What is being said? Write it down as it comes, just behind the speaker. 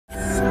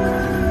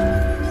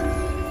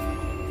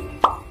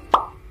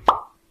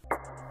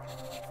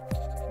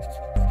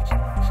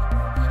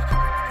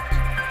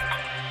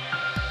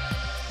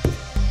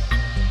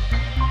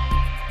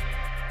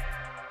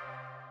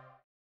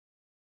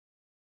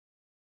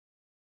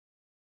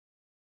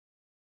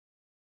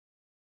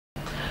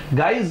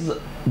Guys,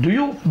 do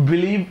you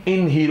believe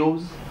in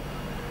heroes?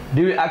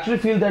 Do you actually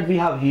feel that we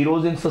have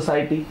heroes in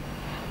society?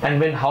 And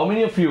when how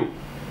many of you,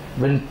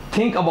 when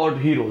think about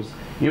heroes,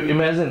 you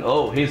imagine,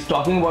 oh, he's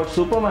talking about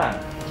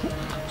Superman.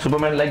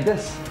 Superman like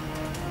this.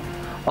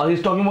 Or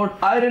he's talking about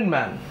Iron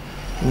Man.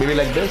 Maybe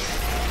like this.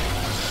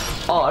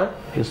 Or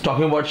he's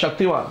talking about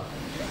Shaktiman.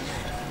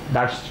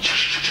 That's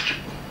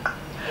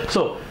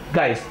so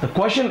guys, the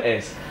question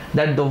is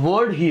that the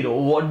word hero,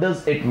 what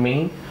does it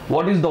mean?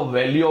 What is the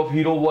value of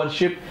hero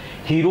worship,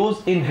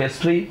 heroes in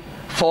history,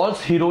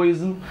 false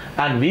heroism,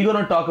 and we're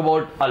gonna talk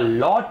about a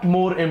lot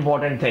more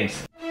important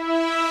things.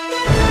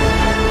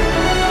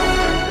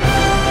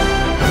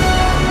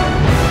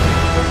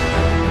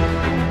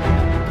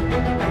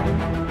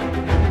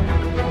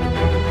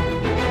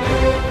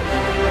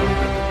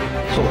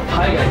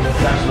 Hi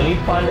guys, that's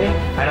Pandey,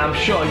 and I'm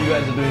sure you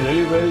guys are doing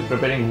really well,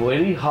 preparing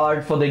very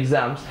hard for the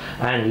exams.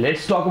 And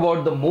let's talk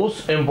about the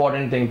most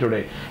important thing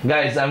today.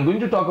 Guys, I'm going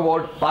to talk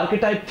about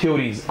archetype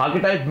theories,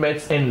 archetype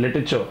myths in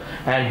literature.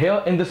 And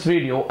here in this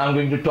video, I'm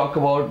going to talk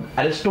about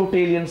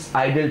Aristotelian's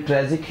ideal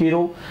tragic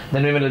hero.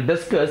 Then we will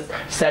discuss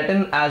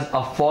Satan as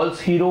a false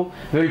hero.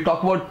 We will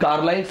talk about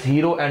Carlyle's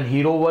hero and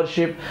hero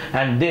worship.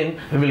 And then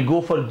we will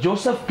go for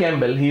Joseph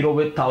Campbell, hero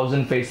with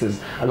 1,000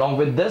 faces. Along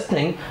with this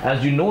thing,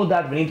 as you know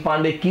that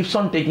Pandey keeps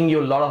on taking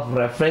you a lot of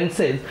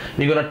references,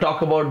 we're going to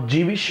talk about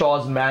G.B.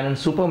 Shaw's Man and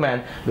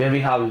Superman, where we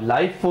have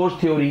life force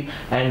theory,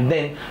 and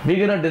then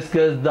we're going to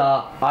discuss the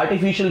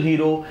artificial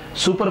hero,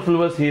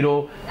 superfluous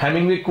hero,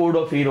 Hemingway code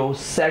of heroes,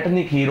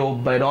 satanic hero,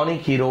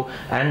 Byronic hero,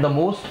 and the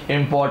most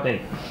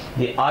important,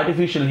 the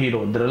artificial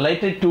hero,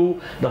 related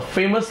to the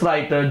famous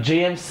writer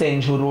J.M.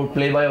 Synge, who wrote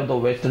Playboy of the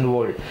Western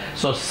World.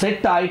 So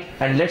sit tight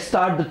and let's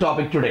start the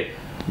topic today.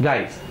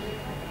 Guys,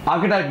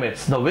 archetype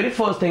myths. The very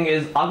first thing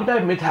is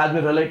archetype myth has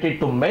been related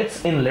to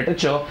myths in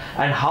literature,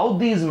 and how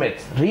these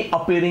myths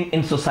reappearing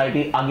in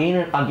society again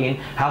and again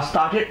have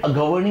started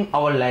governing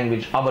our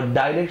language, our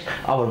dialects,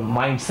 our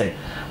mindset.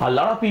 A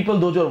lot of people,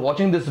 those who are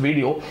watching this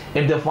video,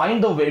 if they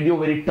find the video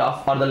very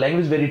tough or the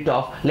language very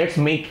tough, let's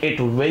make it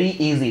very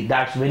easy.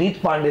 That's Vineet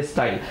Pandey's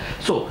style.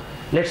 So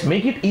let's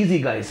make it easy,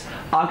 guys.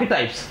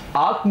 Archetypes.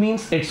 Arch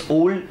means it's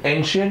old,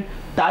 ancient.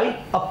 Type,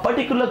 a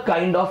particular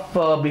kind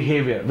of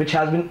behavior which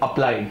has been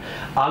applied.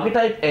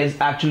 Archetype is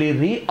actually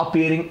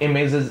reappearing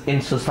images in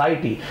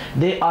society.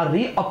 They are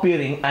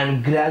reappearing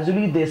and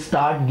gradually they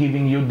start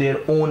giving you their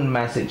own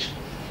message.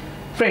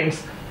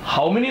 Friends,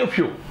 how many of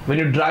you, when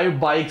you drive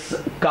bikes,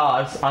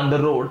 cars on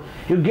the road,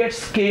 you get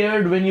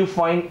scared when you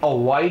find a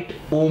white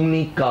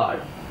Omni car?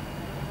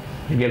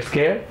 You get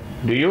scared?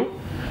 Do you?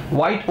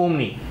 White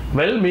Omni.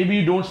 Well, maybe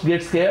you don't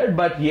get scared,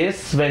 but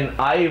yes, when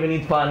I,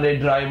 Vineet Pandey,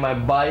 drive my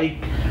bike,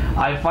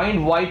 I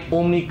find white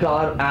Omni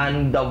car,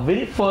 and the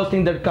very first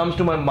thing that comes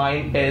to my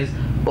mind is,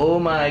 oh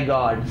my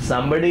god,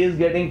 somebody is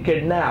getting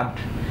kidnapped.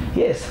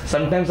 Yes,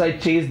 sometimes I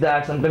chase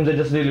that, sometimes I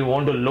just really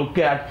want to look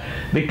at,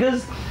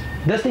 because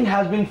this thing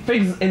has been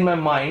fixed in my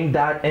mind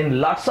that in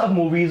lots of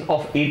movies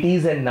of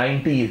 80s and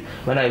 90s,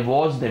 when I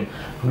watched them,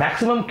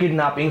 maximum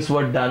kidnappings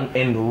were done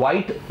in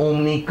white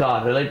Omni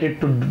car related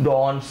to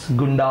dons,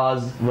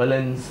 gundas,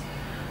 villains.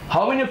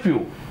 How many of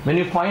you, when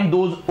you find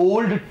those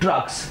old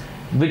trucks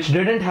which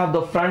didn't have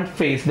the front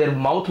face, their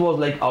mouth was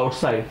like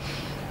outside,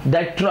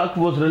 that truck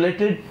was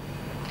related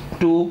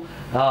to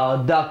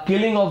the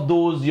killing of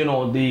those, you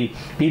know, the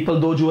people,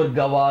 those who were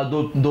Gawa,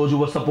 those who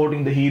were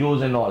supporting the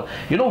heroes and all.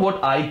 You know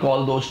what I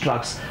call those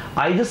trucks?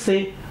 I just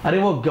say, अरे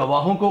वो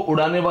गवाहों को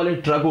उड़ाने वाले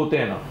truck होते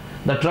हैं ना,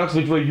 the trucks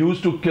which were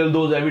used to kill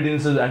those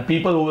evidences and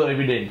people who were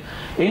evident.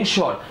 In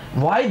short,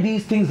 why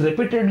these things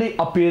repeatedly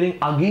appearing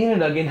again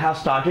and again have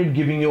started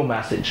giving you a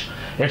message.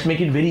 Let's make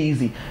it very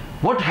easy.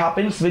 What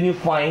happens when you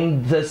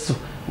find this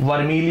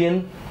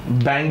vermilion,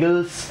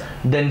 bangles,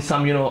 then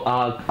some, you know,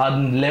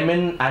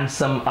 lemon and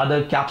some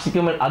other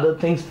capsicum and other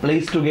things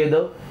placed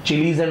together,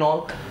 chilies and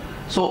all?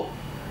 So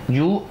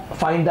you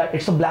find that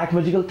it's a black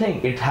magical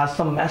thing. It has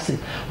some message.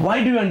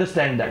 Why do you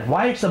understand that?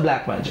 Why it's a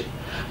black magic?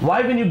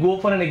 Why when you go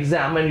for an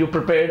exam and you're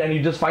prepared and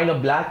you just find a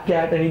black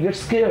cat and you get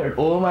scared?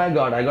 Oh my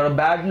god, I got a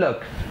bad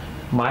luck.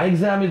 My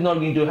exam is not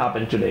going to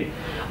happen today.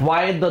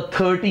 Why the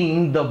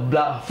 13,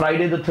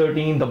 Friday the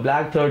 13th, the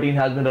black 13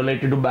 has been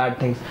related to bad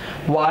things?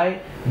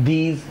 Why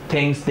these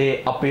things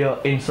they appear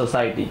in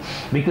society?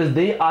 Because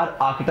they are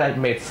archetype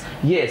myths.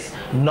 Yes,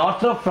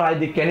 Northrop Frye,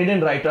 the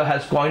Canadian writer,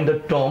 has coined the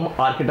term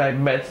archetype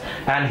myths,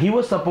 and he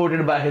was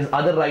supported by his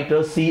other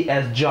writers,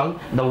 C.S. Jung,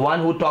 the one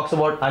who talks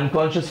about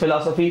unconscious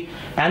philosophy,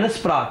 Anna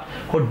Spratt,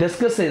 who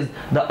discusses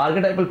the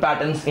archetypal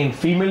patterns in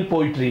female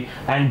poetry,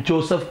 and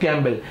Joseph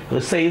Campbell, who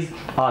says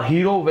a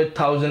hero with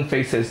 1,000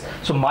 faces.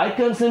 So my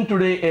concern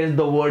today is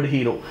the word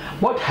hero.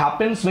 What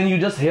happens when you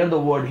just hear the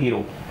word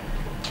hero?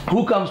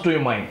 Who comes to your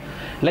mind?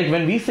 Like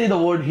when we say the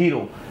word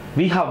hero,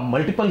 we have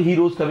multiple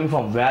heroes coming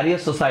from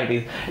various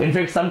societies. In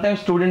fact, sometimes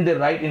students, they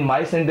write in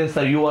my sentence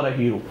that you are a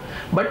hero.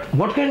 But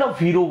what kind of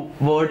hero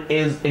word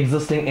is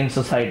existing in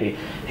society?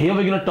 Here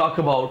we're going to talk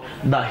about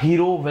the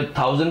hero with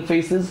 1,000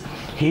 faces,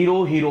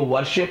 hero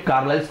worship,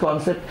 Carlyle's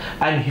concept,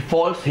 and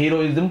false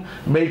heroism,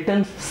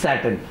 Milton's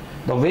Satan.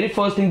 The very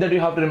first thing that you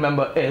have to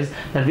remember is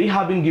that we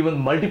have been given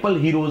multiple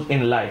heroes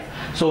in life.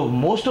 So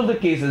most of the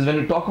cases when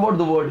we talk about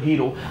the word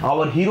hero,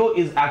 our hero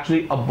is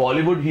actually a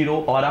Bollywood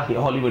hero or a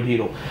Hollywood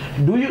hero.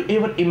 Do you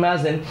ever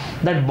imagine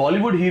that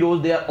Bollywood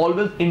heroes, they are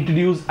always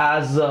introduced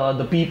as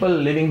the people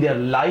living their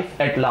life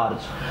at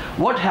large?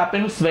 What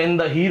happens when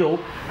the hero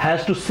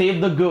has to save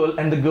the girl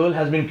and the girl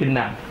has been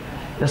kidnapped?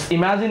 Just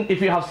imagine,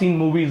 if you have seen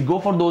movies, go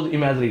for those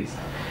imageries.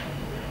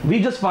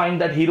 We just find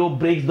that hero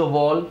breaks the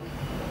wall,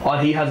 or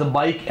he has a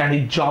bike and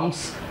he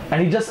jumps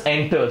and he just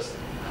enters.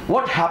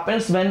 What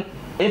happens when,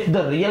 if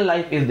the real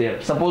life is there?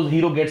 Suppose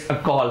hero gets a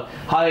call,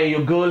 hi,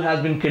 your girl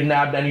has been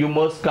kidnapped and you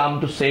must come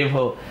to save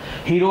her.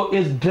 Hero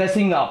is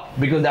dressing up,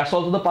 because that's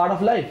also the part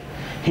of life.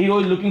 Hero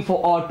is looking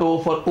for auto,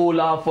 for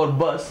Ola, for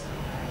bus.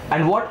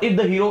 And what if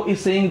the hero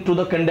is saying to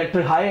the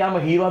conductor, hi, I'm a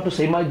hero, I have to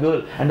save my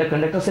girl, and the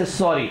conductor says,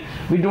 sorry,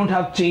 we don't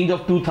have change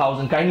of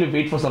 2000, kindly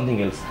wait for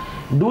something else.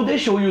 Do they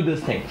show you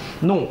this thing?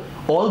 No.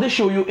 All they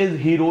show you is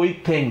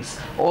heroic things.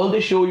 All they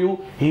show you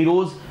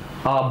heroes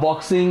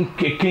boxing,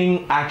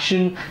 kicking,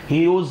 action,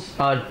 heroes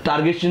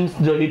targets,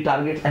 dirty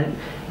targets, and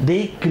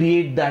they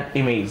create that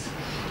image.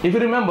 If you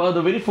remember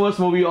the very first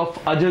movie of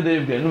Ajay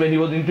Devgan, when he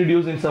was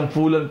introduced in some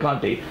Fool and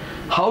Kante,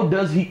 how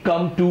does he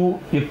come to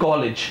your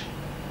college?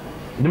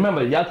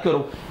 Remember, yaad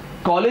karo.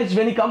 College,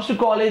 when he comes to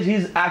college,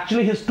 he's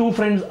actually, his two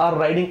friends are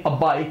riding a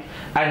bike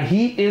and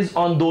he is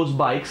on those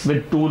bikes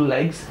with two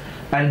legs,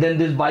 and then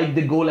this bike,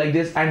 they go like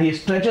this and he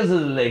stretches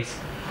his legs.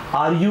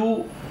 Are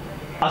you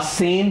a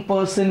sane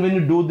person when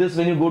you do this,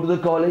 when you go to the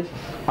college?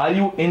 Are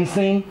you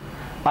insane?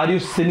 Are you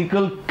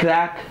cynical,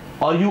 crack?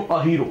 Are you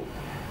a hero?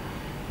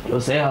 You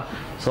say,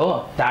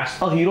 so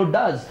that's a hero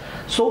does.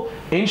 So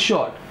in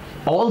short,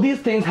 all these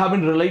things have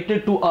been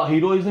related to a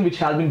heroism which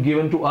has been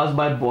given to us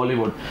by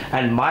Bollywood.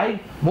 And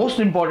my most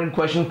important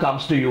question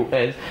comes to you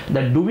is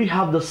that, do we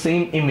have the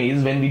same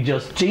image when we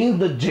just change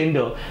the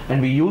gender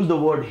and we use the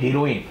word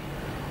heroine?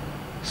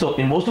 So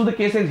in most of the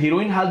cases,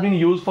 heroine has been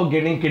used for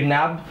getting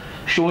kidnapped,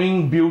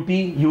 showing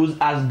beauty, used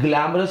as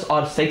glamorous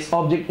or sex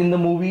object in the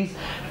movies.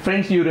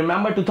 Friends, you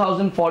remember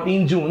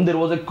 2014 June, there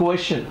was a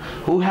question,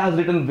 who has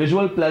written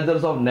Visual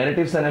Pleasures of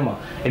Narrative Cinema?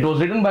 It was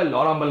written by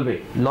Laura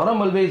Mulvey. Laura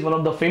Mulvey is one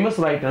of the famous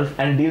writers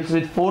and deals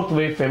with fourth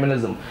wave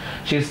feminism.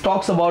 She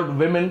talks about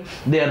women,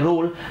 their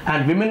role,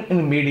 and women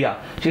in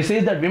media. She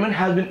says that women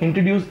has been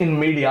introduced in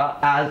media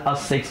as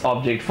a sex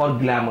object for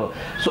glamour.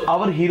 So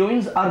our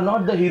heroines are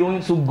not the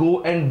heroines who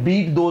go and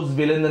beat those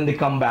villains and they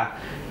come back.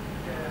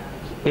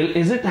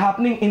 Is it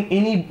happening in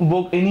any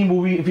book, any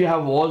movie, if you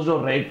have watched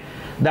or read,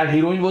 that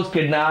heroine was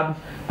kidnapped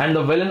and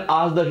the villain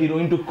asked the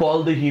heroine to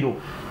call the hero?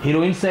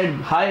 Heroine said,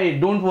 hi,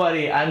 don't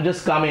worry, I'm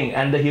just coming,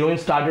 and the heroine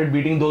started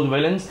beating those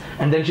villains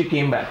and then she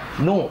came back.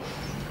 No,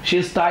 she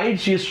is tied,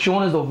 she is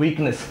shown as a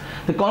weakness.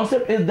 The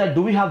concept is that,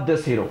 do we have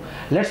this hero?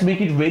 Let's make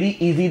it very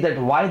easy that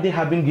why they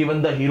have been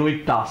given the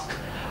heroic task.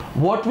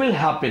 What will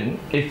happen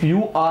if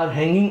you are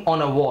hanging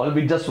on a wall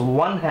with just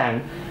one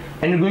hand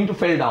and you're going to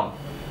fall down?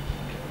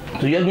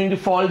 So you're going to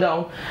fall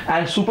down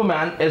and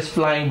Superman is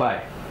flying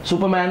by.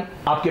 Superman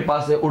आपके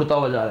पास से उड़ता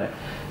हुआ जा रहा है.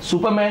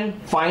 Superman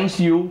finds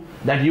you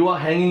that you are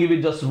hanging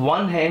with just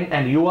one hand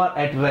and you are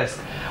at rest.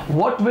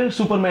 What will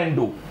Superman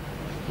do?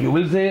 You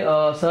will say,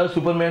 sir,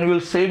 Superman will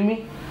save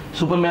me.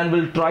 Superman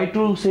will try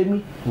to save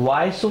me.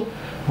 Why so?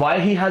 Why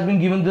he has been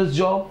given this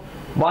job?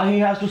 Why he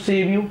has to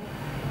save you?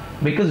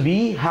 Because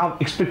we have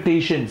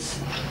expectations.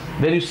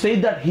 When you say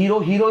that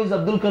hero is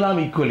Abdul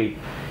Kalam equally.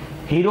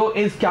 Hero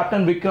is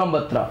Captain Vikram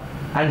Batra.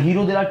 And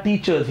hero, there are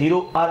teachers.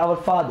 Hero are our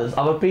fathers,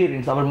 our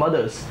parents, our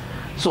mothers.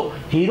 So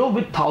hero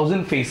with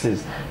 1,000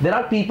 faces. There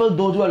are people,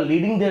 those who are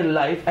leading their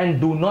life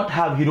and do not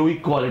have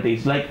heroic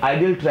qualities, like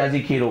ideal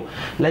tragic hero,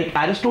 like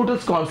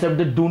Aristotle's concept,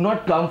 that do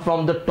not come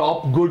from the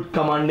top good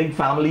commanding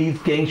families,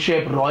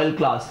 kingship, royal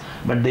class,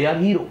 but they are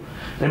hero.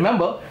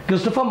 Remember,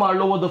 Christopher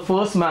Marlowe was the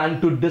first man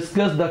to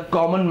discuss the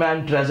common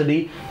man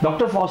tragedy.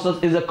 Dr.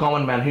 Faustus is a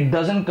common man. He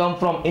doesn't come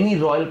from any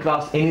royal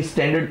class, any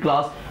standard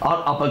class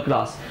or upper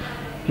class.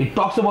 He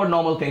talks about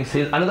normal things.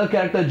 He's another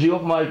character,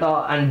 Geoff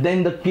Malta, and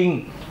then the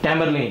king,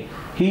 Tamerlane.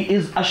 He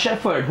is a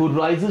shepherd who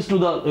rises to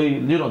the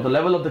the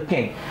level of the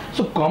king.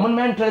 So common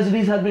man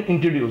tragedies have been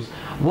introduced.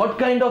 What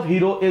kind of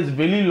hero is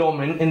Willy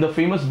Loman in the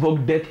famous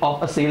book Death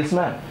of a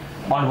Salesman?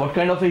 On what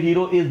kind of a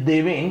hero is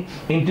Devane,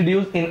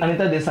 introduced in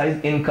Anita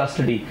Desai's In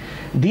Custody?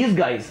 These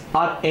guys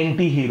are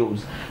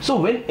anti-heroes. So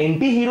when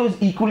anti-hero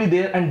is equally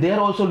there and they are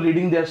also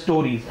leading their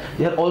stories,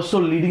 they are also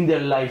leading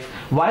their life,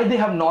 why they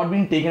have not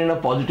been taken in a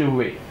positive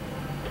way?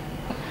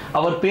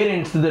 Our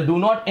parents, they do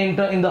not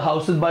enter in the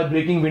houses by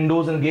breaking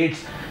windows and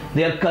gates.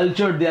 They are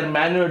cultured, they are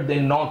mannered, they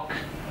knock.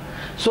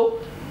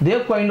 So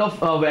their kind of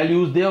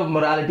values, their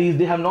moralities,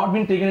 they have not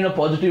been taken in a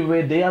positive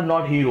way. They are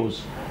not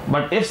heroes.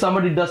 But if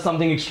somebody does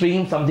something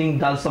extreme,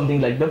 does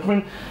something like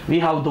different, we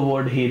have the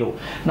word hero.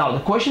 Now the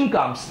question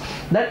comes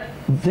that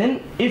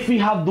then if we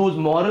have those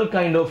moral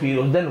kind of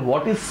heroes, then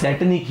what is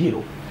satanic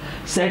hero?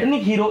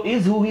 Satanic hero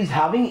is who is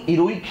having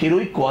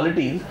heroic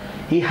qualities.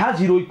 He has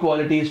heroic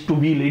qualities to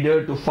be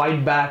leader, to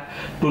fight back,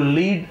 to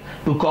lead,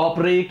 to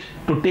cooperate,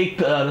 to take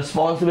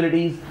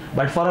responsibilities,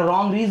 but for a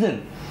wrong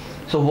reason.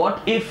 So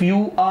what if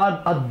you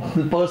are a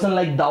person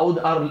like Daud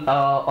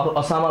or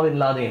Osama bin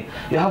Laden?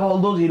 You have all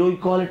those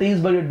heroic qualities,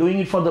 but you're doing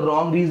it for the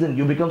wrong reason.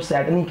 You become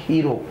satanic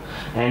hero.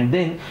 And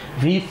then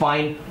we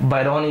find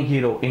Byronic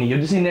hero. In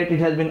UGC net, it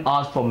has been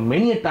asked for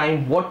many a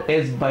time, what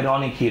is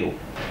Byronic hero?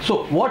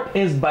 So what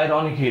is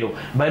Byronic hero?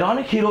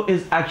 Byronic hero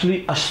is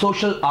actually a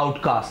social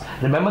outcast.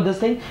 Remember this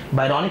thing?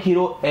 Byronic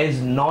hero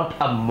is not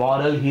a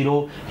moral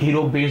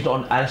hero based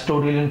on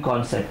Aristotelian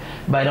concept.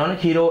 Byronic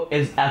hero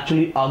is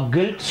actually a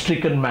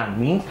guilt-stricken man.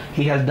 Means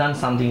he has done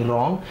something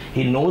wrong.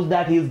 He knows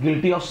that he is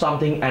guilty of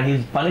something and he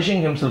is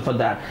punishing himself for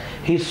that.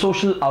 He is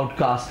social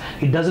outcast.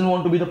 He doesn't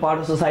want to be the part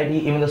of society.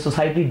 Even the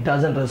society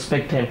doesn't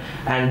respect him.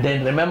 And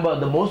then remember,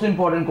 the most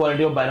important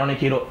quality of Byronic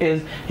hero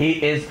is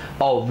he is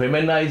a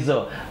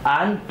womanizer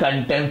and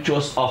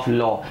contemptuous of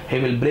law. He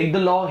will break the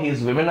law. He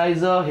is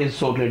womanizer. He is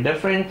totally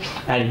different.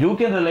 And you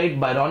can relate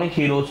Byronic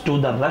heroes to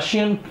the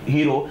Russian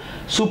hero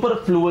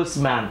Superfluous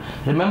Man.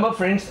 Remember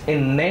friends,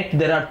 in net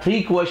there are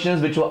 3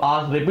 questions which were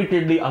asked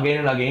repeatedly again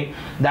and again,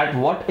 that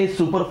what is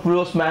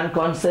superfluous man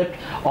concept,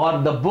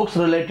 or the books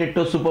related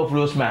to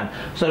superfluous man.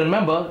 So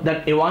remember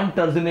that Ivan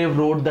Turgenev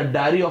wrote the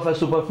Diary of a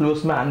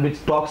Superfluous Man,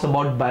 which talks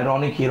about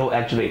Byronic hero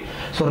actually.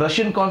 So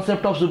Russian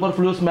concept of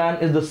superfluous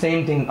man is the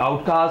same thing: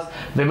 outcast,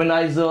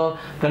 womanizer,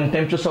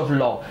 contemptuous of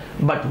law.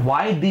 But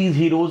why these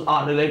heroes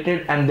are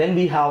related? And then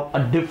we have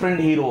a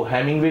different hero,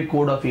 Hemingway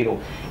code of hero.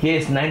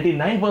 Yes,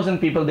 99%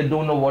 people, they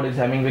don't know what is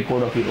Hemingway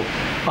code of hero.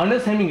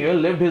 Ernest Hemingway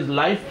lived his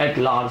life at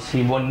large.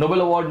 He won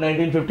Nobel Award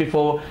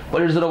 1954,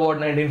 Pulitzer Award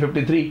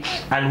 1953,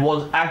 and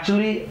was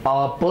actually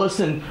a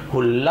person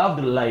who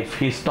loved life.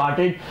 He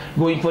started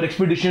going for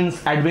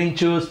expeditions,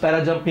 adventures,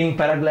 parajumping,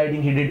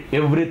 paragliding. He did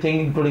everything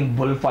including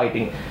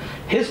bullfighting.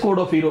 His code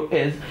of hero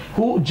is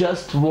who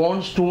just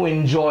wants to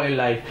enjoy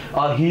life,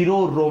 a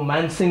hero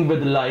romancing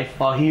with life,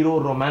 a hero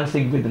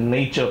romancing with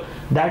nature.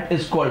 That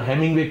is called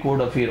Hemingway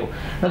code of hero.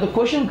 Now the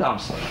question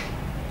comes,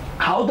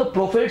 how the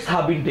prophets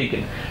have been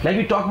taken. Like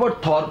we talk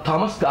about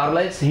Thomas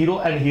Carlyle's hero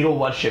and hero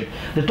worship.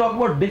 They talk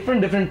about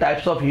different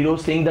types of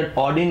heroes, saying that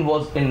Odin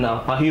was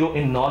a hero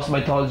in Norse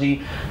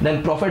mythology.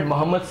 Then Prophet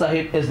Muhammad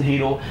Sahib is the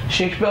hero.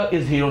 Shakespeare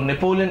is hero.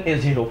 Napoleon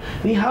is hero.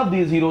 We have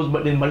these heroes,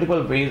 but in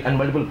multiple ways and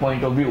multiple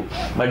point of view.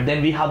 But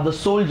then we have the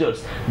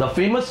soldiers. The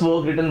famous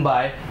work written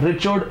by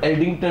Richard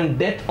Eldington,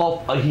 Death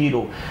of a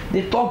Hero.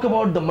 They talk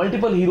about the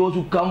multiple heroes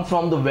who come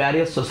from the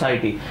various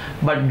society.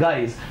 But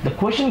guys, the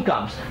question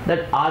comes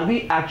that are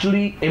we actually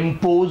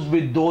imposed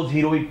with those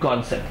heroic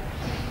concepts?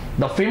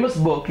 The famous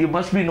book, you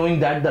must be knowing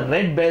that, the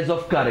Red Bears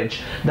of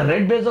Courage. The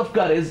Red Bears of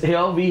Courage,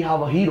 here we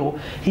have a hero.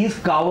 He's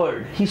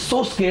coward. He's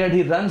so scared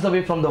he runs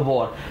away from the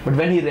war. But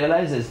when he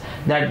realizes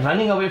that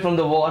running away from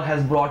the war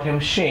has brought him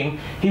shame,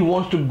 he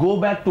wants to go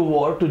back to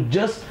war to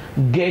just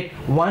get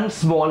one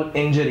small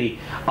injury,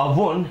 a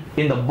wound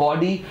in the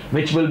body,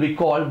 which will be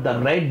called the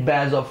Red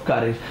Bears of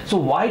Courage. So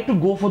why to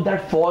go for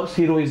that false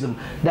heroism,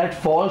 that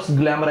false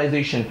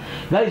glamorization?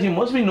 Guys, you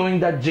must be knowing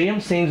that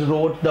James Sains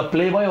wrote The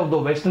Playboy of the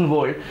Western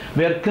World,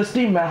 where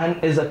Christy Mahan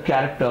is a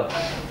character.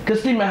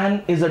 Christy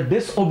Mahan is a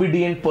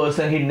disobedient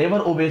person. He never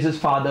obeys his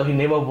father. He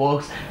never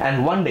works.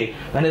 And one day,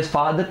 when his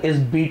father is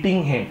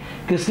beating him,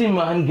 Christy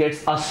Mahan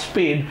gets a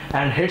spade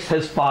and hits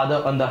his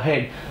father on the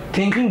head.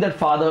 Thinking that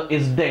father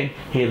is dead,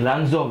 he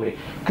runs away.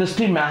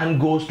 Christy Mahan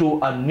goes to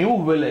a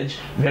new village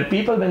where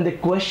people, when they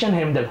question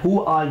him that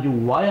who are you,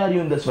 why are you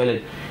in this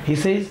village, he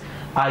says,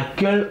 I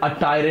killed a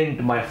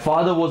tyrant. My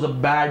father was a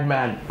bad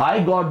man. I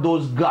got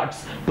those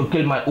guts to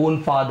kill my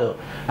own father.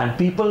 And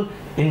people,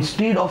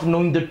 instead of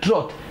knowing the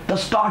truth, they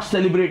start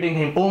celebrating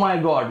him. Oh my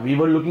God, we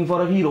were looking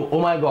for a hero.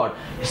 Oh my God,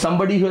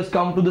 somebody who has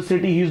come to the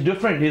city. He's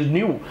different. He's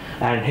new.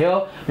 And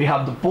here we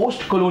have the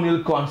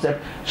post-colonial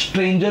concept,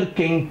 stranger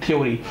king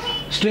theory.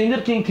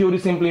 Stranger king theory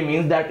simply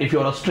means that if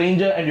you're a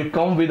stranger and you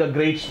come with a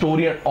great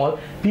story and all,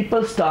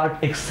 people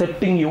start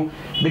accepting you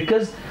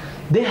because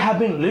they have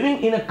been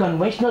living in a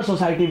conventional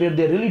society where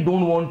they really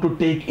don't want to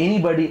take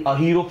anybody a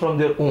hero from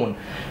their own.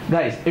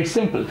 Guys, it's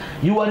simple.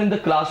 You are in the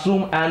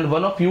classroom and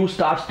one of you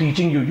starts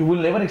teaching you. You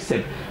will never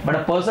accept. But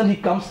a person, he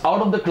comes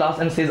out of the class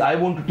and says, I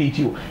want to teach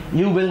you.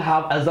 You will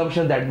have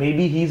assumption that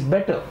maybe he's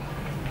better.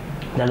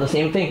 That's the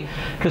same thing.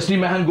 Christy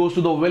Mahan goes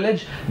to the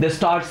village. They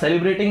start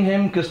celebrating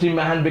him. Christy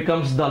Mahan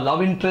becomes the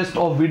love interest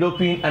of Widow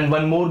Queen and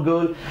one more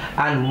girl.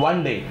 And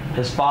one day,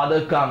 his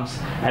father comes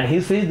and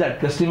he says that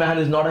Christy Mahan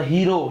is not a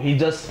hero. He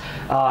just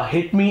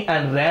hit me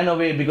and ran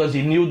away because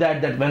he knew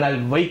that when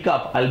I'll wake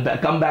up, I'll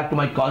come back to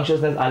my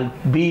consciousness, I'll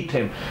beat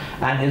him.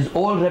 And his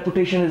whole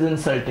reputation is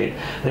insulted.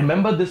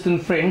 Remember this,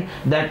 friend,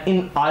 that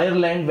in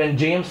Ireland, when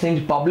James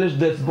Sains published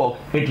this book,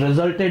 it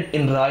resulted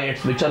in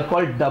riots which are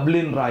called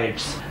Dublin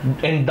riots.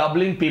 In Dublin,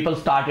 traveling, people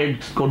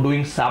started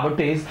doing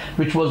sabotage,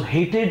 which was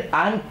hated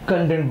and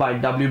condemned by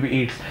W.B.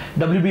 Yeats.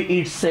 W.B.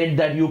 Yeats said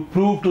that you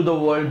prove to the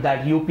world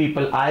that you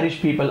people,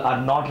 Irish people,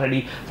 are not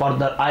ready for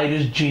the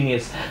Irish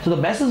genius. So the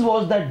message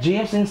was that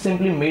James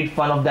simply made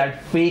fun of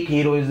that fake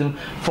heroism,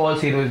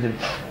 false heroism.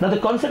 Now the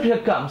concept here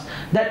comes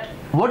that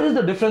what is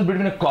the difference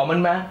between a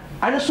common man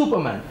and a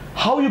superman?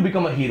 How you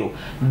become a hero?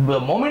 The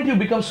moment you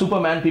become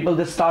Superman, people,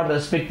 they start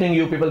respecting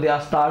you, people, they are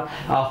start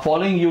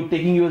following you,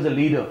 taking you as a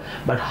leader.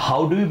 But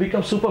how do you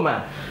become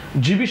Superman?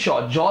 G.B.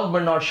 Shaw, George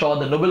Bernard Shaw,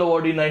 the Nobel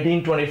awardee in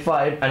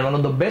 1925 and one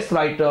of the best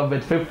writer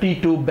with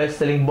 52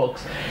 best-selling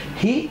books,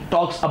 he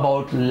talks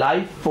about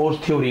life force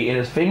theory in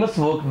his famous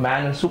work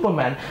Man and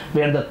Superman,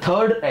 where the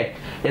third act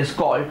is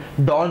called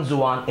Don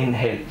Juan in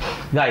Hell.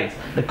 Guys,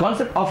 the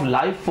concept of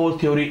life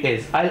force theory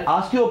is, I'll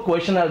ask you a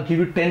question, I'll give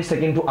you 10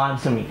 seconds to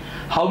answer me.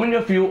 How many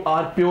of you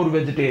are pure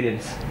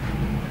vegetarians?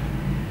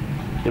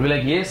 You'll be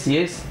like, yes,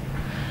 yes.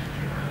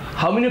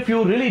 How many of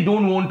you really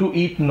don't want to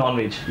eat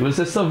non-veg? You will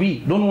say, sir, we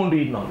don't want to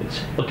eat non-veg.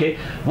 Okay,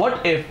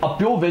 what if a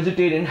pure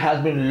vegetarian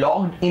has been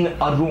locked in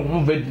a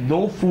room with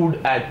no food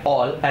at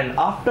all, and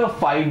after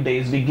 5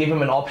 days we give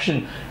him an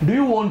option, do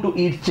you want to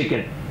eat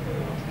chicken?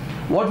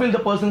 What will the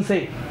person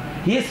say?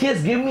 Yes,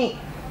 yes, give me.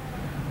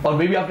 Or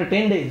maybe after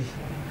 10 days.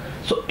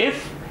 So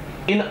if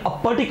in a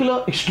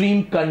particular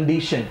extreme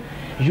condition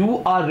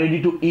you are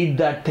ready to eat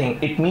that thing,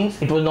 it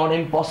means it was not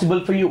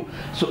impossible for you.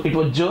 So it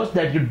was just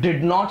that you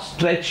did not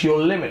stretch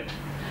your limit.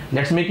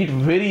 Let's make it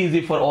very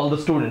easy for all the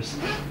students.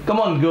 Come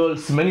on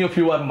girls, many of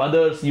you are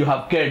mothers, you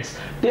have kids.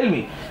 Tell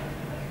me,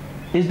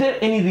 is there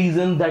any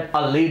reason that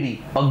a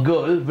lady, a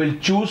girl, will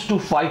choose to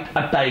fight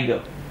a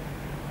tiger?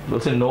 You'll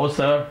say, no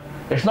sir,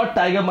 it's not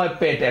tiger my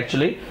pet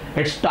actually,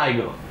 it's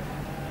tiger.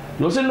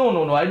 You'll say,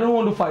 no, I don't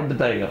want to fight the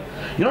tiger.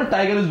 You know,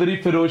 tiger is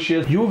very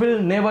ferocious. You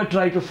will never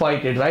try to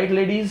fight it, right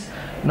ladies?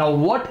 Now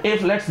what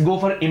if, let's go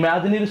for an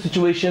imaginary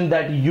situation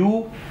that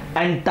you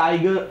and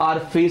tiger are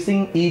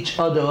facing each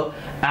other,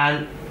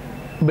 and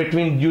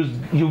between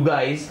you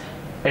guys,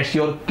 it's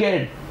your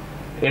kid,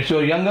 it's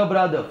your younger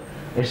brother,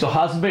 it's your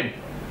husband.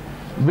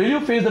 Will you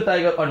face the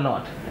tiger or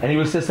not? And you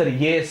will say, sir,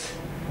 yes.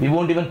 We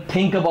won't even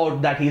think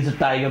about that he's a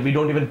tiger. We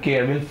don't even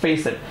care. We'll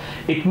face it.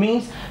 It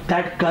means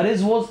that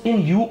courage was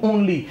in you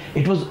only.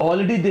 It was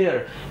already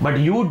there, but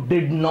you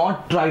did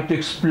not try to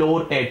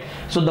explore it.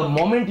 So the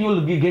moment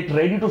you'll get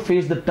ready to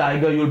face the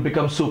tiger, you'll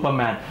become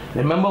Superman.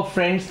 Remember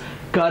friends,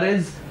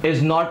 courage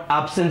is not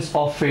absence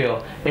of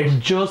fear. It's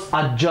just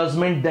a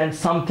judgment that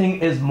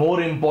something is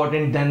more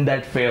important than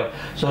that fear.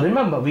 So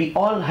remember, we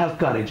all have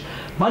courage.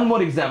 One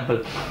more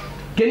example.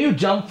 Can you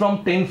jump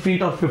from 10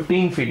 feet or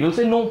 15 feet? You'll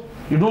say, no.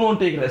 You don't want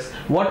to take risks.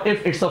 What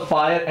if it's a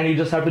fire and you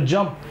just have to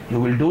jump? You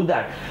will do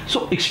that.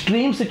 So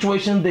extreme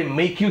situations, they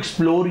make you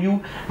explore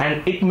you,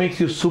 and it makes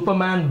you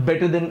Superman,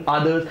 better than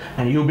others,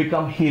 and you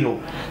become hero.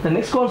 The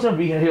next concept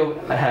we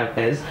have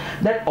is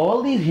that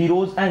all these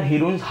heroes and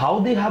heroines, how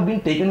they have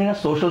been taken in a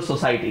social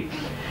society.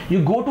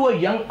 You go to a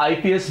young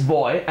IPS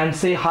boy and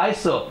say, hi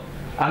sir,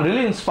 I'm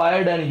really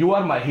inspired and you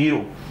are my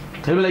hero.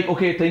 He'll be like,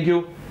 okay, thank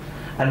you.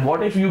 And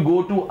what if you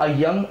go to a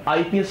young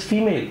IPS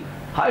female?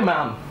 Hi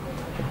ma'am,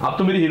 आप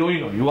तो मेरी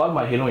heroine हो, you are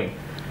my heroine.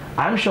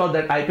 I'm sure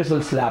that IPS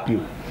will slap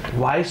you.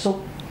 Why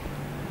so?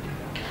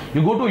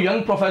 You go to a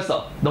young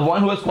professor, the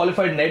one who has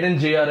qualified NET and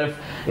JRF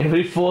in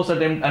very first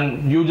attempt,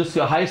 and you just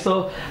say, hi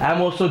sir,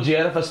 I'm also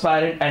JRF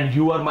aspirant and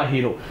you are my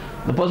hero.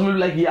 The person will be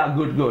like, yeah,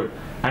 good.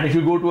 And if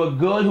you go to a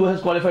girl who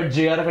has qualified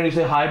JRF and you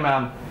say, hi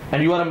ma'am,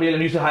 and you are a male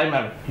and you say, hi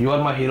ma'am, you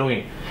are my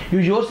heroine. You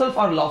yourself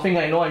are laughing,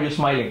 I know, and you're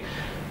smiling.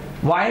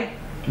 Why?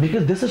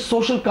 Because this is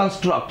social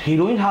construct.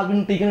 Heroine has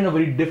been taken in a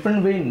very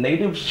different way,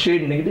 negative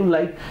shade, negative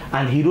light,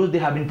 and heroes, they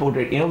have been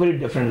portrayed in a very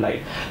different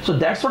light. So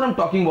that's what I'm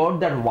talking about,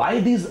 that why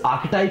these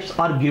archetypes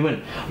are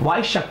given, why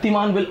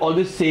Shaktiman will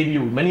always save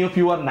you. Many of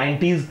you are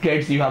 90s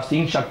kids, you have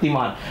seen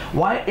Shaktiman.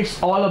 Why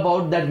it's all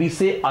about that we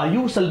say, are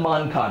you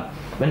Salman Khan?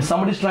 When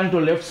somebody's trying to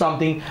lift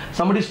something,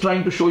 somebody's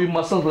trying to show you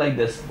muscles like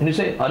this, and you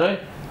say, alright,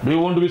 do you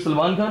want to be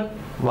Salman Khan?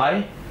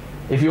 Why?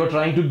 If you are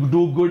trying to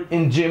do good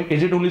in gym,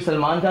 is it only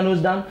Salman Khan who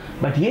is done?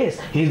 But yes,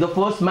 he is the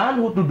first man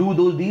who to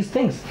do these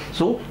things.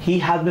 So he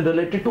has been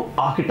related to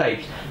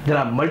archetypes. There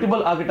are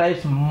multiple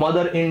archetypes: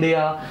 Mother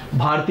India,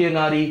 Bhartiya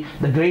Nari,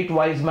 the Great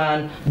Wise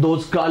Man,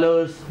 those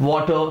colors,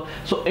 water.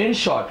 So in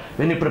short,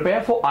 when you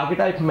prepare for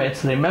archetype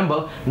myths,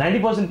 remember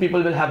 90%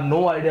 people will have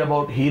no idea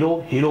about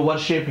hero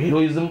worship,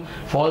 heroism,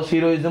 false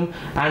heroism,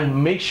 and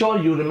make sure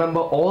you remember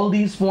all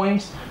these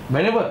points.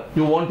 Whenever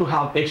you want to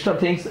have extra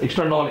things,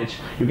 extra knowledge,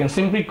 you can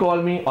simply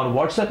call me or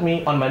WhatsApp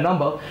me on my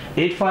number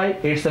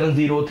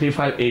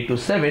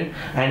 85870358227.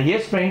 And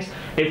yes friends,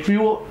 if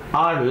you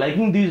are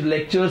liking these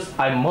lectures,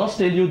 I must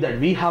tell you that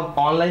we have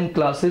online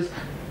classes.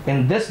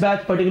 In this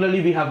batch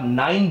particularly, we have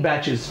 9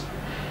 batches.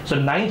 So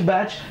 9th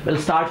batch will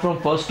start from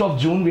 1st of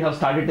June. We have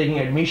started taking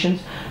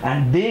admissions,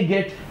 and they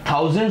get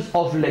thousands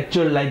of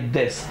lectures like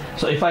this.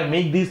 So if I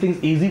make these things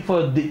easy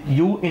for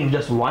you in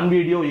just one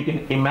video, you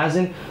can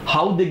imagine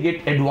how they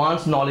get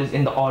advanced knowledge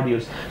in the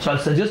audios. So I'll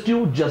suggest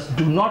you, just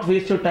do not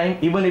waste your time.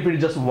 Even if it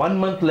is just 1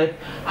 month left,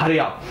 hurry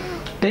up.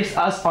 Text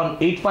us on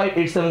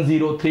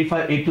 85870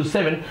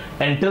 35827.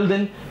 Until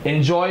then,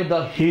 enjoy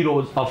the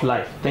heroes of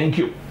life. Thank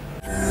you.